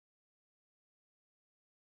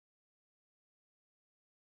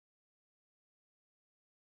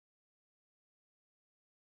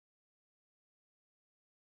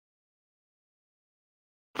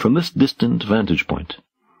From this distant vantage point,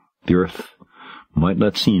 the Earth might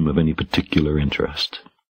not seem of any particular interest.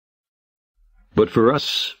 But for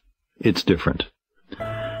us, it's different.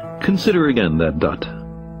 Consider again that dot.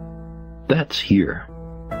 That's here.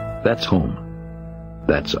 That's home.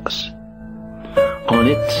 That's us. On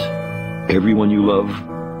it, everyone you love,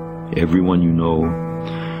 everyone you know,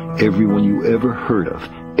 everyone you ever heard of,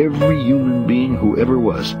 every human being who ever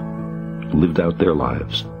was, lived out their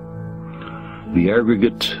lives. The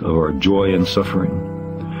aggregate of our joy and suffering,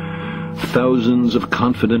 thousands of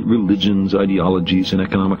confident religions, ideologies, and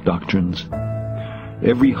economic doctrines,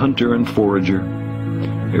 every hunter and forager,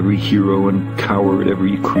 every hero and coward,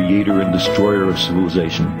 every creator and destroyer of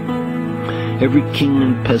civilization, every king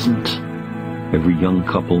and peasant, every young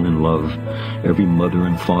couple in love, every mother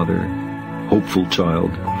and father, hopeful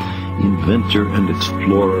child, inventor and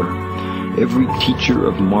explorer, every teacher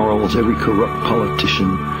of morals, every corrupt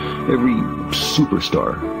politician, every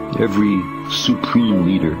superstar, every supreme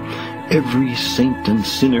leader, every saint and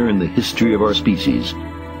sinner in the history of our species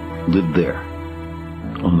lived there,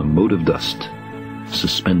 on the mote of dust,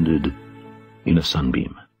 suspended in a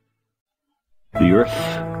sunbeam. The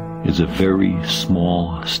Earth is a very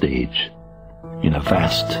small stage in a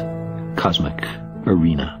vast cosmic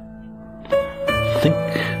arena. Think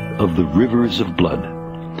of the rivers of blood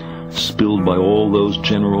spilled by all those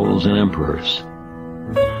generals and emperors,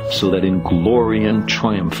 so that in glory and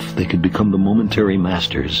triumph they could become the momentary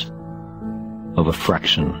masters of a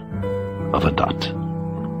fraction of a dot.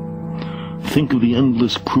 Think of the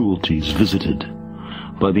endless cruelties visited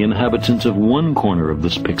by the inhabitants of one corner of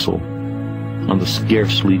this pixel on the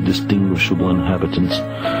scarcely distinguishable inhabitants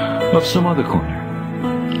of some other corner.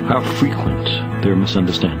 How frequent their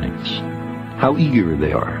misunderstandings, how eager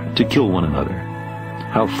they are to kill one another,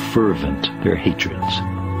 how fervent their hatreds.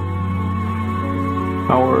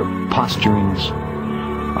 Our posturings,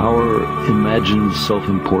 our imagined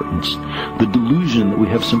self-importance, the delusion that we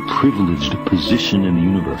have some privileged position in the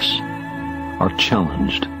universe, are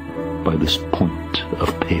challenged by this point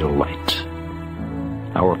of pale light.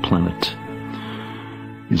 Our planet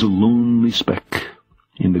is a lonely speck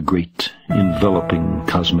in the great enveloping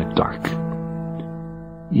cosmic dark.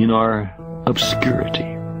 In our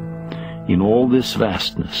obscurity, in all this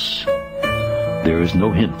vastness, there is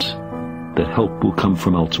no hint that help will come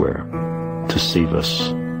from elsewhere to save us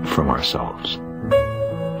from ourselves.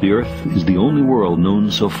 The Earth is the only world known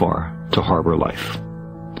so far to harbor life.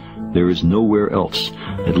 There is nowhere else,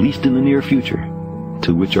 at least in the near future,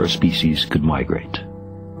 to which our species could migrate.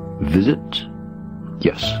 Visit?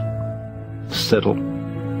 Yes. Settle?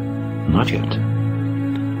 Not yet.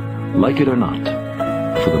 Like it or not,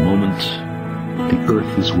 for the moment, the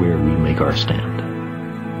Earth is where we make our stand.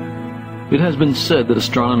 It has been said that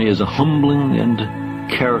astronomy is a humbling and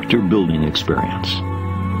character-building experience.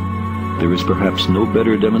 There is perhaps no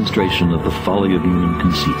better demonstration of the folly of human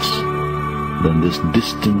conceits than this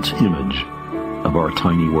distant image of our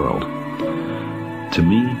tiny world. To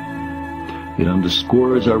me, it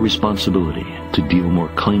underscores our responsibility to deal more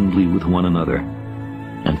kindly with one another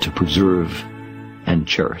and to preserve and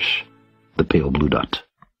cherish the pale blue dot,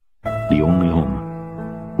 the only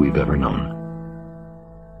home we've ever known.